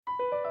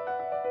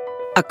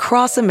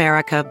Across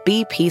America,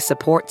 BP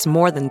supports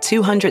more than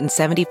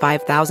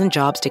 275,000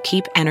 jobs to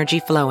keep energy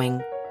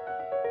flowing.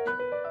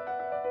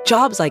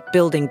 Jobs like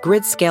building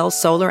grid-scale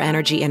solar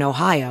energy in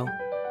Ohio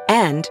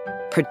and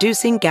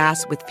producing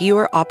gas with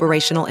fewer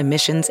operational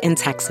emissions in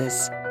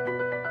Texas.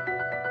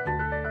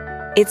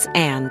 It's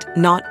and,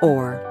 not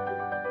or.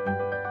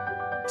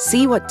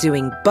 See what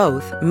doing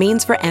both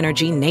means for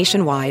energy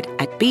nationwide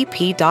at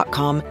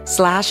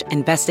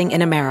bp.com/investing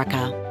in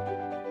America.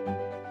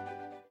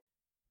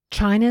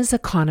 China's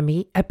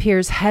economy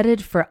appears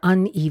headed for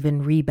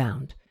uneven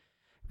rebound.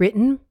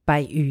 Written by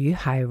Yu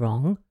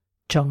Hairong,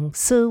 Zheng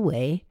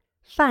Siwei,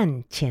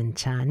 Fan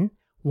Qianchan,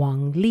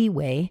 Wang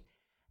Liwei,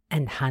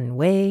 and Han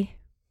Wei.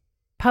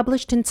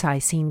 Published in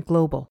Caixin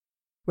Global.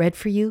 Read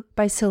for you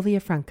by Sylvia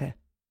Franca.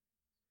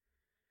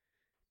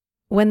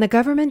 When the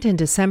government in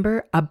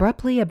December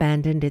abruptly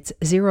abandoned its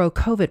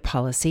zero-COVID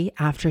policy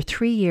after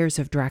 3 years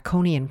of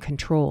draconian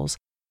controls,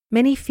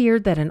 many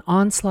feared that an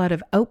onslaught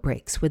of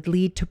outbreaks would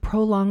lead to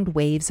prolonged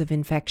waves of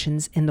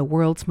infections in the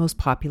world's most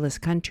populous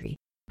country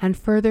and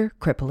further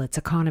cripple its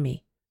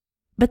economy.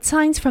 But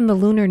signs from the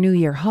Lunar New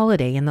Year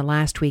holiday in the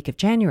last week of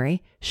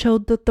January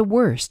showed that the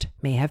worst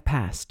may have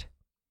passed.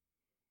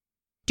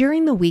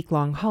 During the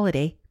week-long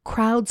holiday,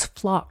 crowds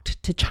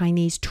flocked to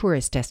Chinese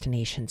tourist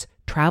destinations,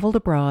 traveled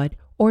abroad,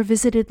 or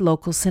visited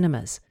local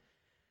cinemas.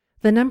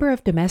 The number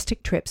of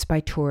domestic trips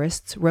by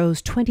tourists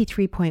rose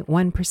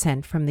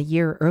 23.1% from the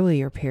year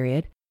earlier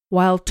period,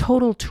 while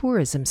total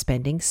tourism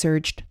spending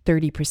surged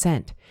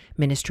 30%,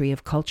 Ministry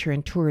of Culture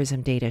and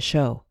Tourism data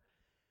show.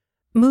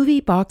 Movie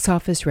box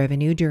office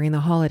revenue during the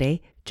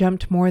holiday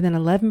jumped more than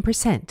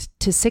 11%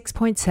 to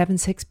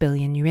 6.76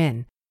 billion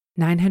yuan,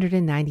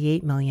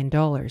 $998 million,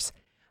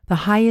 the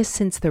highest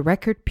since the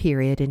record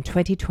period in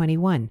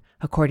 2021,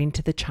 according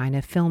to the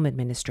China Film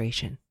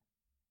Administration.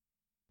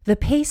 The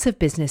pace of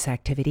business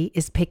activity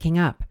is picking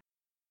up.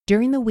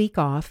 During the week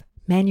off,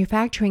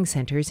 manufacturing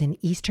centers in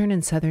eastern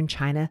and southern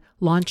China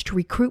launched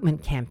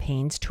recruitment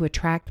campaigns to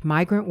attract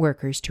migrant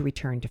workers to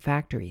return to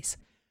factories.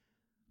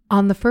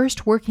 On the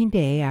first working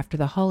day after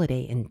the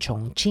holiday in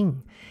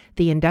Chongqing,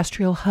 the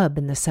industrial hub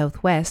in the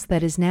southwest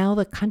that is now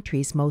the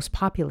country's most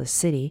populous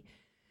city,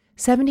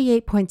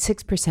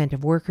 78.6%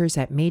 of workers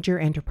at major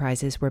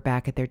enterprises were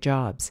back at their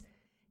jobs.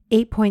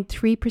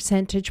 8.3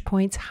 percentage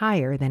points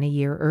higher than a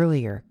year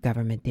earlier,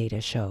 government data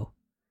show.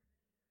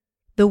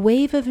 The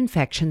wave of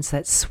infections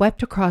that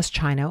swept across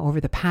China over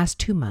the past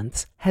 2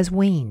 months has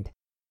waned.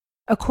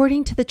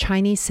 According to the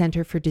Chinese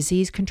Center for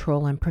Disease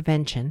Control and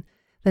Prevention,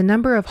 the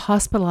number of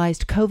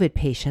hospitalized COVID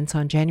patients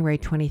on January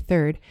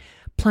 23rd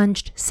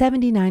plunged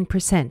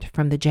 79%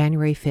 from the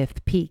January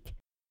 5th peak.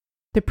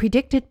 The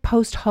predicted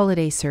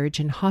post-holiday surge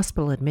in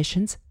hospital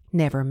admissions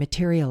never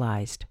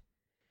materialized.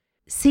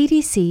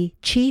 CDC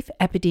Chief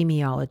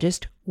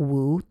Epidemiologist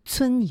Wu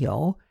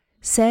Cunyo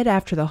said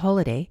after the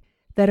holiday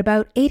that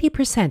about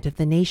 80% of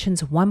the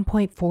nation's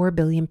 1.4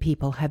 billion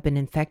people have been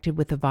infected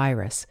with the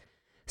virus,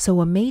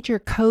 so a major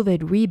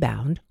COVID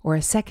rebound or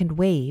a second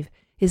wave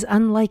is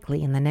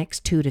unlikely in the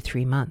next 2 to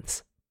 3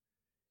 months.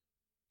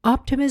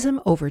 Optimism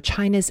over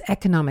China's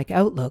economic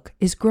outlook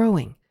is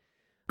growing.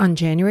 On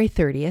January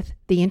 30th,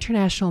 the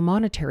International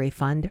Monetary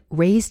Fund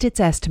raised its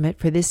estimate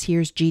for this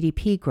year's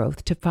GDP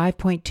growth to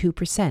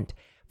 5.2%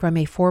 from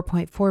a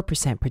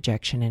 4.4%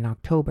 projection in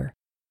October,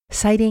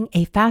 citing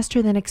a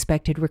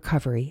faster-than-expected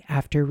recovery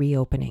after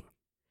reopening.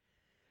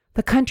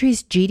 The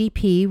country's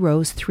GDP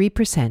rose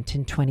 3%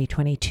 in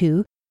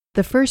 2022,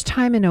 the first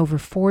time in over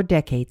 4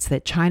 decades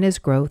that China's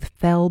growth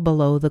fell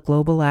below the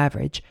global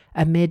average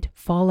amid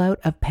fallout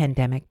of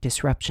pandemic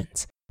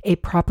disruptions, a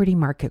property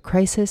market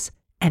crisis,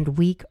 and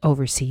weak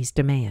overseas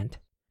demand.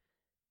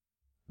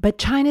 But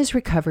China's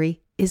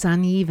recovery is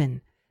uneven.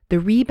 The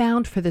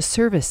rebound for the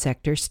service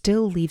sector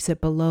still leaves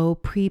it below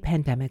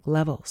pre-pandemic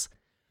levels.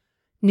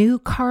 New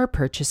car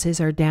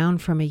purchases are down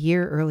from a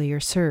year earlier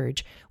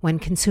surge when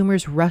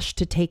consumers rushed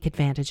to take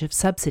advantage of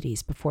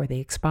subsidies before they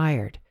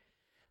expired.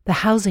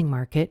 The housing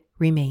market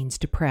remains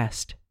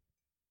depressed.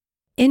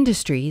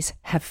 Industries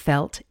have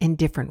felt in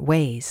different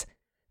ways.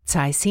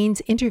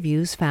 Caixin's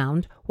interviews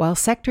found while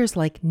sectors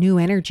like new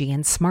energy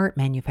and smart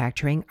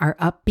manufacturing are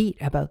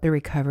upbeat about the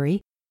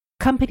recovery,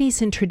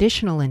 companies in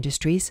traditional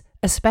industries,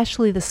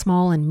 especially the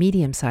small and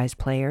medium-sized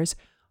players,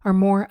 are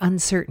more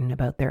uncertain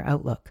about their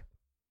outlook.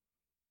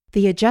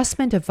 The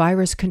adjustment of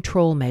virus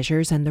control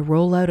measures and the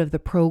rollout of the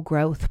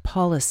pro-growth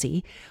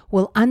policy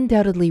will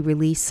undoubtedly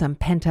release some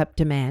pent-up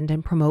demand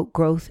and promote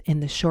growth in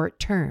the short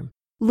term,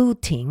 Lu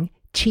Ting,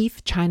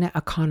 chief China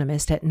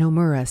economist at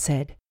Nomura,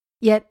 said.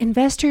 Yet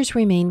investors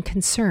remain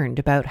concerned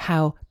about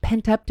how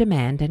pent-up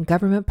demand and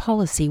government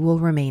policy will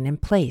remain in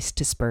place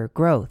to spur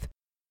growth.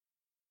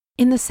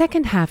 In the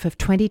second half of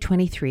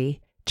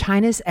 2023,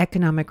 China's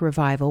economic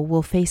revival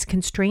will face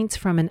constraints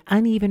from an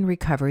uneven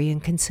recovery in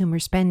consumer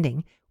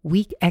spending,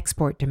 weak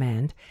export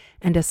demand,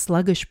 and a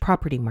sluggish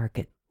property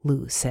market,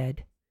 Lu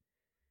said.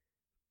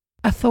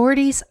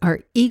 Authorities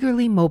are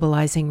eagerly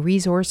mobilizing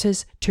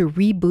resources to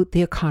reboot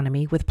the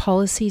economy with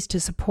policies to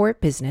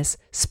support business,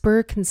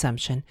 spur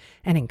consumption,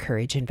 and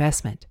encourage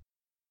investment.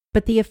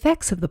 But the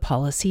effects of the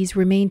policies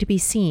remain to be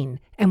seen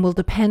and will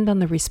depend on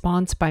the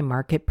response by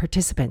market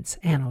participants,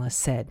 analysts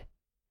said.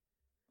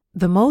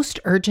 The most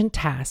urgent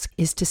task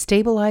is to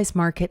stabilize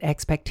market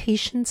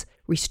expectations,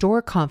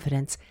 restore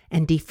confidence,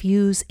 and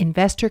defuse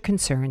investor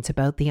concerns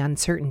about the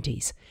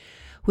uncertainties,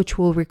 which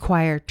will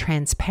require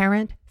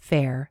transparent,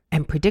 fair,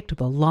 and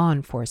predictable law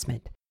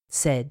enforcement,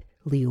 said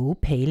Liu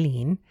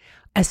Peilin,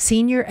 a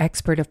senior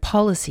expert of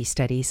policy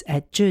studies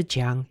at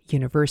Zhejiang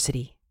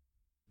University.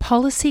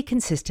 Policy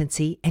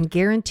consistency and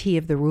guarantee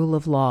of the rule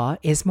of law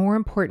is more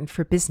important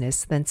for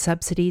business than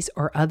subsidies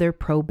or other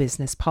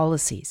pro-business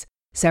policies,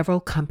 several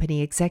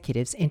company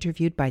executives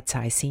interviewed by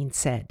Caixin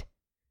said.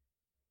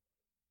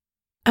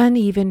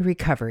 Uneven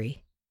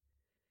recovery.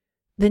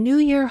 The New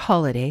Year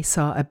holiday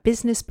saw a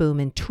business boom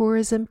in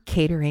tourism,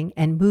 catering,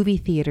 and movie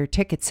theater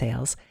ticket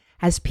sales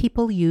as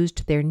people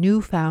used their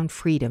newfound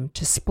freedom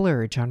to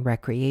splurge on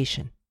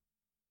recreation.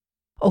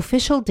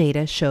 Official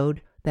data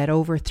showed that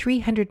over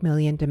 300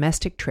 million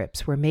domestic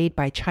trips were made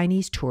by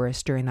Chinese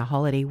tourists during the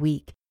holiday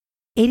week,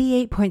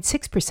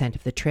 88.6%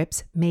 of the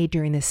trips made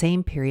during the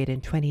same period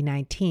in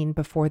 2019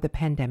 before the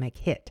pandemic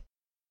hit.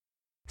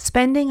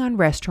 Spending on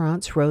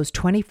restaurants rose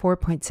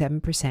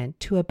 24.7%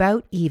 to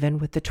about even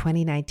with the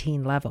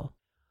 2019 level.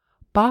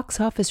 Box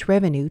office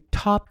revenue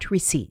topped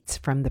receipts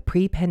from the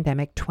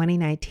pre-pandemic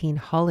 2019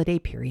 holiday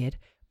period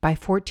by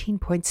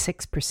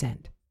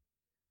 14.6%.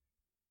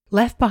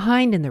 Left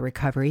behind in the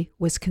recovery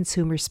was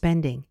consumer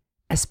spending,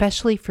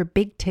 especially for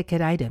big-ticket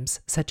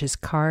items such as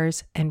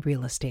cars and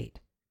real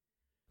estate.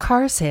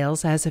 Car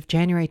sales as of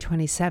January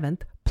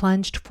 27th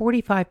plunged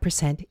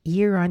 45%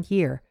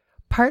 year-on-year,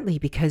 partly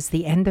because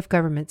the end of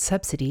government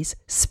subsidies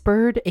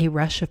spurred a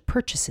rush of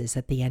purchases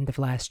at the end of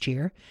last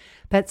year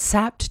that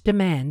sapped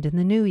demand in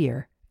the new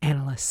year,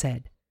 analysts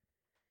said.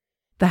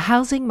 The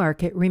housing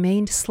market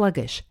remained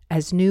sluggish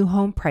as new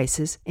home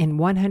prices in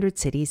 100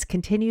 cities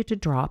continued to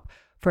drop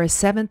for a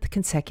seventh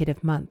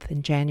consecutive month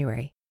in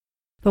January.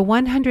 The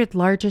 100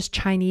 largest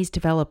Chinese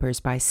developers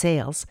by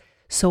sales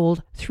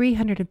sold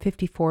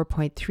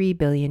 354.3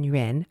 billion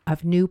yuan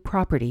of new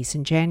properties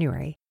in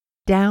January,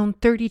 down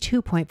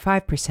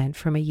 32.5%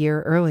 from a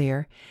year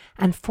earlier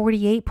and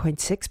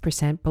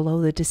 48.6%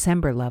 below the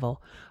December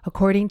level,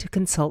 according to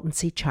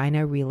consultancy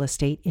China Real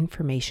Estate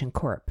Information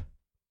Corp.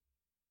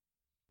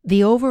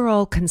 The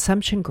overall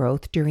consumption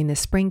growth during the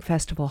Spring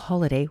Festival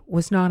holiday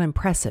was not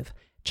impressive,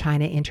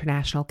 China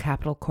International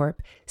Capital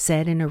Corp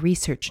said in a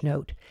research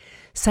note,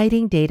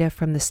 citing data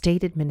from the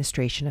State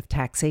Administration of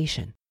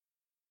Taxation.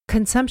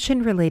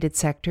 Consumption-related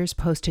sectors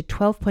posted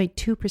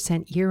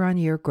 12.2%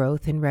 year-on-year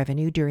growth in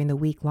revenue during the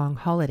week-long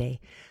holiday,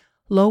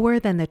 lower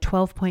than the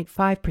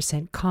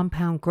 12.5%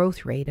 compound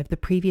growth rate of the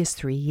previous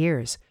 3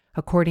 years,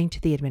 according to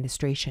the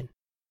administration.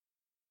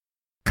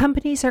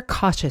 Companies are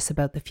cautious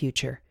about the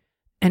future.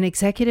 An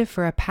executive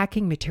for a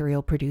packing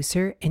material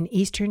producer in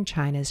eastern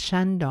China's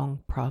Shandong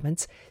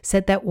province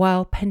said that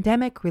while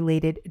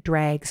pandemic-related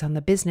drags on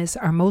the business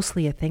are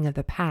mostly a thing of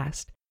the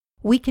past,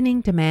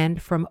 weakening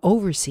demand from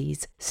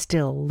overseas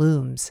still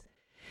looms.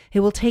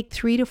 It will take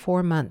 3 to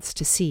 4 months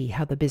to see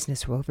how the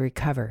business will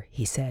recover,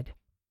 he said.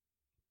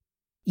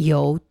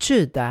 You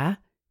Zhida,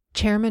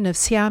 chairman of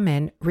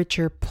Xiamen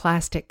Richer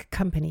Plastic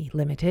Company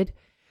Limited,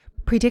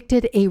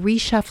 predicted a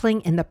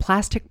reshuffling in the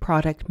plastic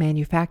product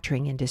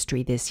manufacturing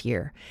industry this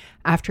year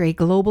after a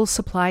global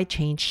supply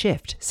chain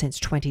shift since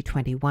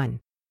 2021.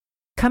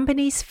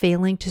 Companies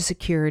failing to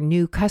secure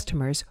new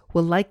customers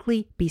will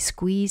likely be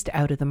squeezed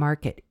out of the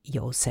market,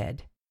 Yo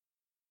said.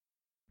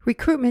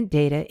 Recruitment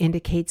data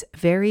indicates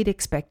varied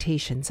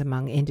expectations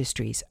among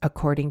industries,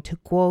 according to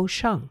Guo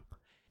Sheng,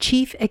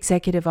 Chief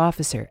Executive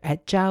Officer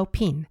at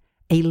Zhaopin,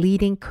 a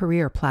leading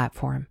career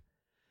platform.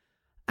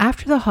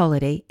 After the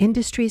holiday,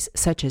 industries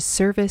such as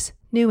service,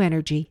 new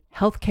energy,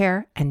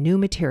 healthcare, and new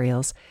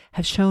materials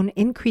have shown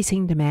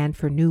increasing demand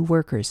for new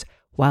workers,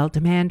 while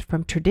demand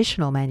from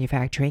traditional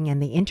manufacturing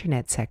and the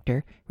internet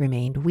sector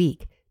remained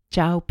weak,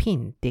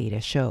 Zhaopin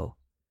data show.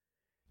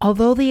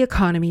 Although the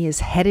economy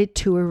is headed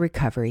to a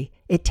recovery,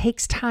 it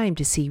takes time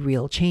to see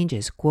real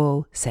changes,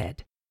 Guo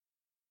said.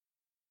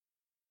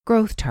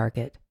 Growth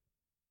target.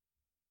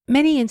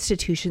 Many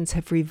institutions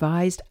have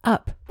revised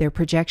up their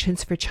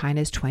projections for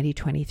China's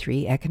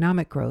 2023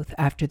 economic growth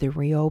after the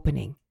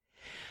reopening.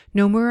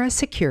 Nomura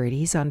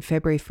Securities on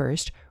February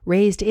 1st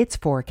raised its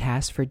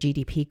forecast for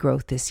GDP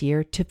growth this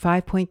year to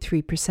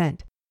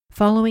 5.3%,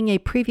 following a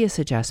previous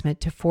adjustment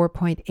to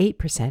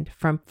 4.8%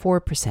 from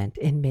 4%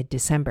 in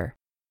mid-December.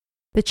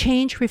 The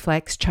change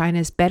reflects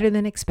China's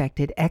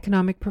better-than-expected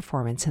economic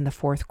performance in the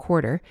fourth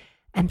quarter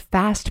and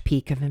fast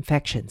peak of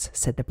infections,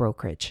 said the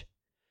brokerage.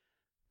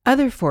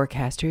 Other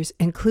forecasters,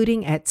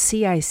 including at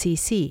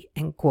CICC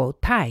and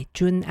Guotai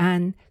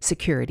Junan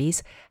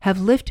Securities, have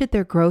lifted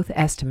their growth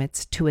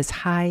estimates to as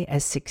high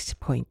as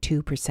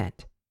 6.2%.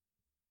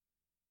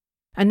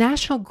 A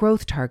national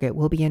growth target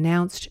will be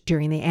announced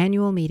during the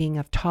annual meeting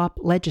of top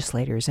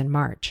legislators in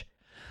March,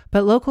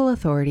 but local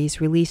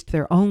authorities released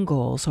their own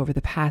goals over the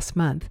past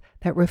month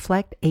that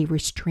reflect a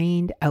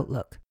restrained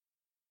outlook.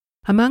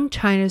 Among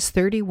China's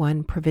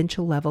 31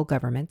 provincial-level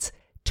governments,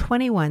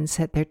 21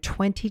 set their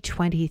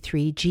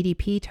 2023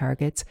 GDP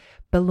targets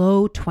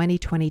below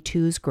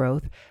 2022's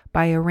growth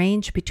by a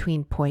range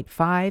between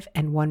 0.5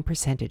 and 1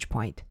 percentage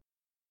point.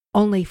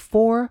 Only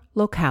 4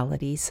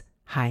 localities,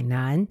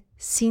 Hainan,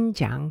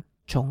 Xinjiang,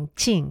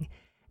 Chongqing,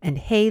 and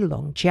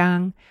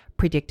Heilongjiang,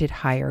 predicted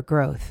higher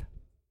growth.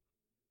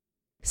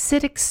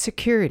 CITIC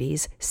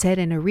Securities said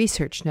in a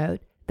research note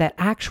that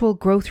actual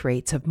growth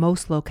rates of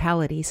most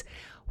localities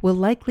will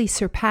likely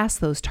surpass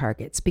those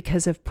targets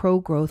because of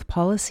pro-growth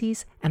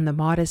policies and the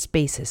modest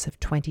basis of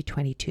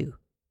 2022.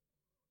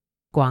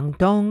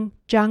 Guangdong,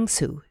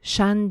 Jiangsu,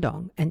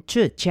 Shandong, and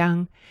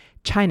Zhejiang,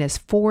 China's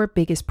 4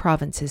 biggest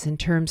provinces in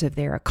terms of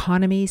their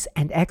economies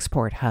and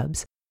export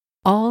hubs,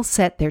 all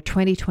set their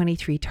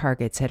 2023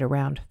 targets at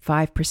around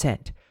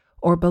 5%,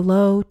 or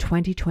below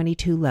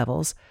 2022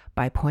 levels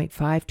by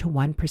 0.5 to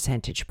 1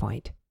 percentage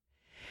point.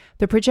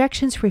 The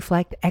projections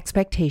reflect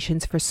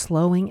expectations for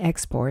slowing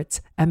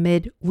exports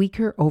amid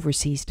weaker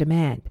overseas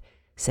demand,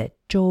 said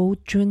Zhou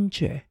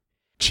Junzhe,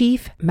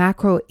 chief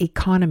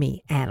macroeconomy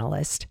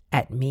analyst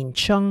at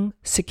Minsheng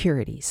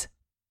Securities.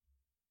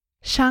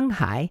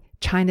 Shanghai,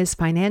 China's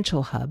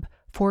financial hub,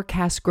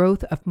 forecasts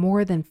growth of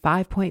more than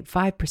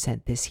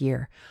 5.5% this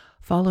year,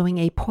 following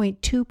a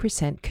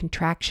 0.2%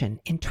 contraction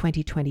in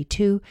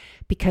 2022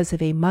 because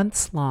of a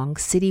months-long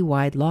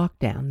citywide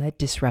lockdown that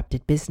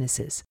disrupted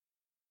businesses.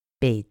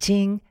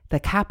 Beijing, the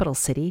capital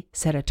city,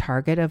 set a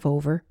target of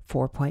over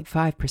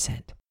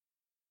 4.5%.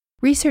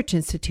 Research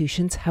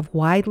institutions have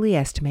widely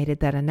estimated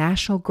that a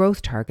national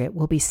growth target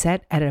will be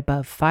set at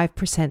above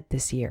 5%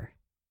 this year.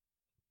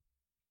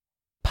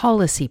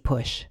 Policy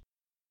push.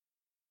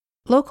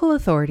 Local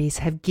authorities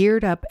have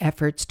geared up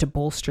efforts to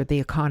bolster the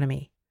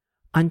economy.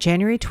 On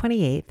January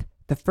 28th,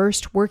 the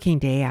first working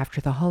day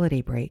after the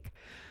holiday break,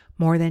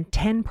 more than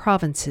 10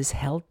 provinces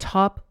held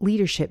top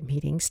leadership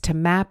meetings to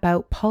map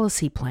out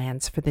policy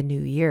plans for the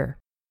new year.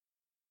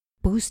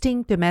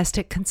 Boosting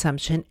domestic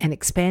consumption and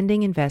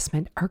expanding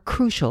investment are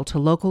crucial to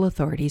local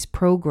authorities'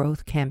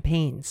 pro-growth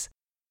campaigns.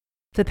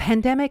 The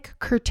pandemic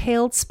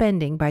curtailed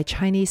spending by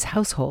Chinese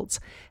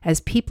households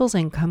as people's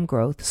income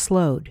growth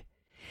slowed.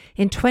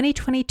 In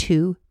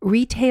 2022,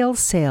 retail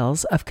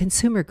sales of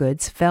consumer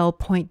goods fell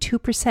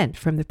 0.2%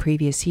 from the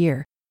previous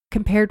year,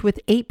 compared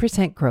with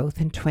 8% growth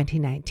in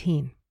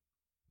 2019.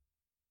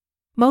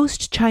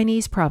 Most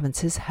Chinese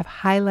provinces have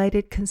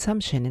highlighted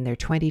consumption in their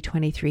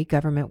 2023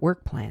 government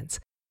work plans,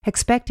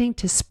 expecting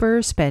to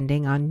spur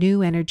spending on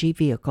new energy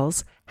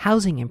vehicles,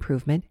 housing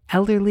improvement,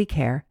 elderly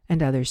care,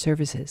 and other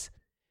services.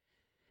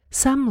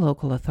 Some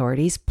local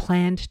authorities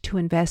planned to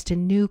invest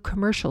in new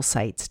commercial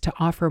sites to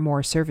offer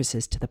more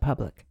services to the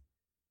public.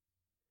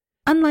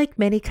 Unlike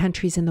many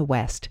countries in the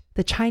West,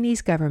 the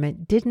Chinese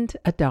government didn't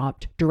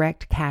adopt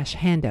direct cash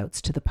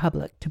handouts to the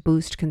public to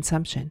boost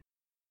consumption,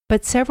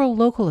 but several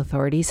local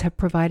authorities have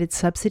provided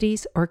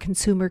subsidies or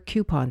consumer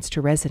coupons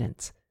to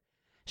residents.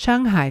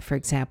 Shanghai, for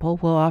example,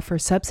 will offer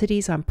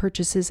subsidies on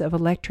purchases of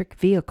electric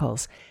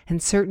vehicles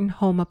and certain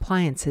home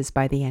appliances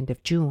by the end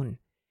of June.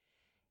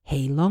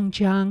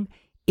 Heilongjiang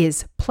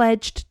is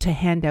pledged to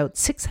hand out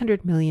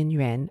 600 million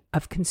yuan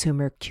of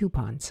consumer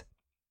coupons.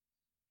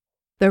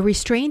 The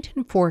restraint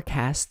in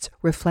forecasts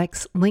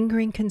reflects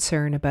lingering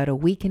concern about a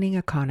weakening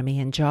economy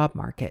and job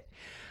market,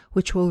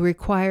 which will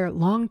require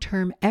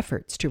long-term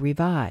efforts to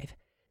revive,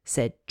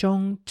 said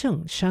Zhong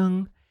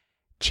Zhengsheng,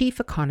 chief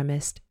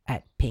economist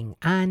at Ping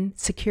An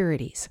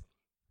Securities.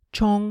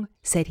 Zhong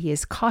said he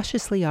is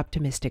cautiously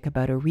optimistic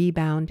about a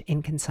rebound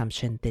in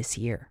consumption this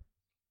year.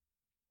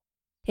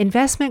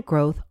 Investment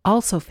growth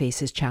also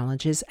faces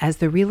challenges as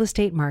the real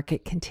estate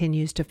market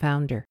continues to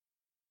founder.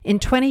 In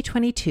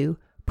 2022,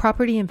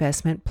 property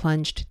investment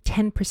plunged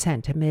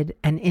 10% amid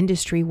an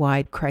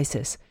industry-wide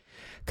crisis,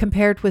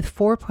 compared with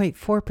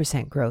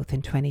 4.4% growth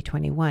in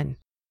 2021.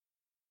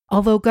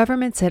 Although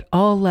governments at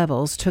all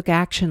levels took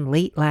action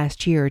late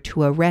last year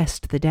to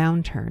arrest the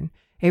downturn,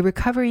 a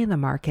recovery in the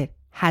market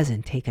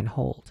hasn't taken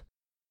hold.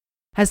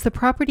 As the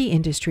property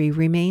industry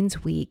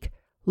remains weak,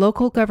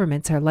 local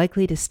governments are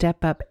likely to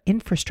step up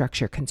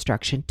infrastructure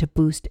construction to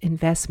boost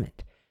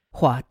investment,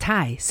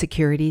 Huatai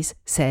Securities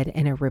said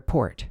in a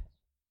report.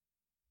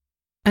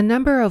 A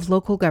number of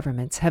local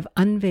governments have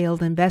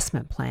unveiled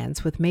investment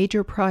plans with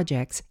major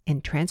projects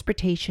in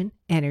transportation,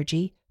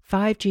 energy,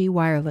 5G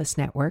wireless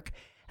network,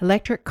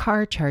 electric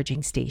car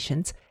charging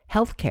stations,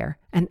 healthcare,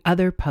 and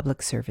other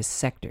public service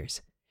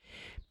sectors.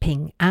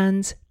 Ping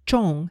An's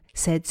Zhong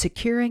said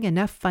securing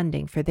enough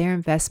funding for their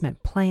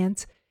investment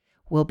plans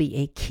will be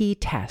a key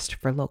test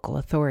for local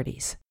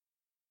authorities.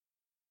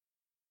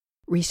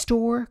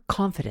 Restore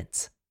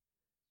confidence.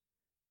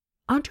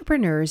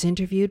 Entrepreneurs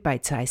interviewed by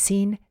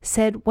Caixin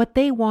said what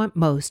they want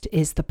most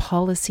is the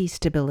policy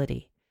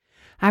stability.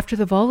 After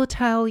the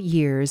volatile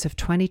years of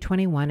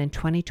 2021 and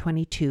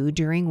 2022,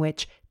 during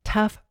which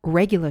tough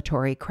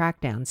regulatory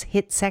crackdowns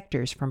hit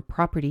sectors from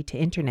property to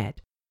internet,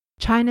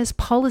 China's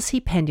policy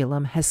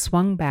pendulum has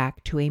swung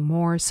back to a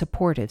more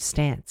supportive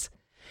stance.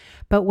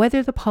 But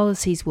whether the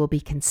policies will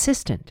be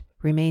consistent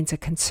remains a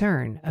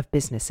concern of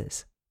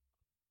businesses.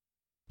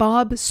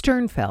 Bob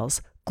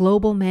Sternfels,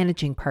 global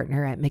managing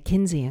partner at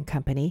McKinsey &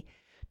 Company,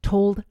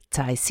 told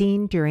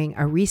Caixin during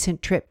a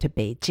recent trip to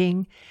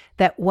Beijing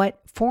that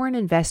what foreign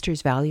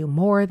investors value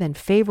more than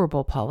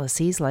favorable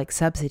policies like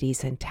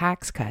subsidies and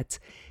tax cuts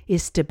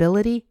is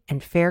stability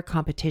and fair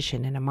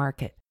competition in a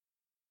market.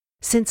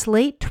 Since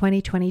late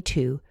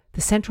 2022,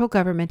 the central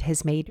government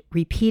has made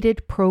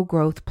repeated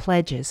pro-growth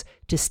pledges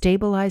to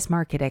stabilize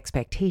market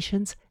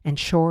expectations and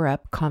shore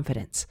up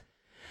confidence.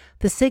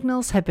 The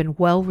signals have been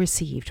well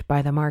received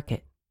by the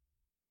market.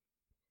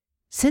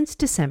 Since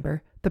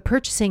December, the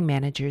Purchasing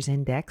Managers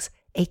Index,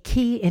 a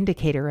key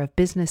indicator of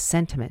business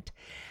sentiment,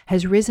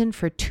 has risen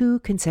for 2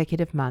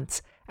 consecutive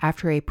months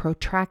after a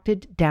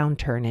protracted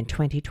downturn in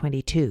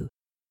 2022,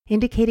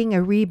 indicating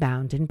a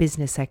rebound in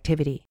business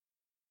activity.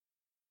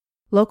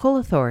 Local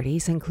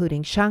authorities,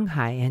 including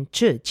Shanghai and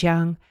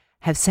Zhejiang,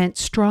 have sent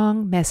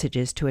strong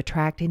messages to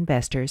attract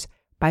investors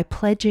by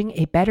pledging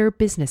a better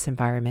business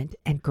environment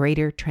and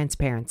greater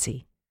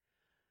transparency.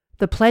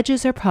 The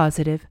pledges are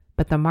positive,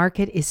 but the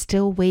market is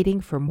still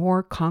waiting for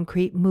more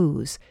concrete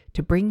moves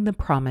to bring the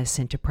promise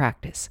into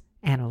practice,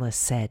 analysts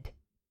said.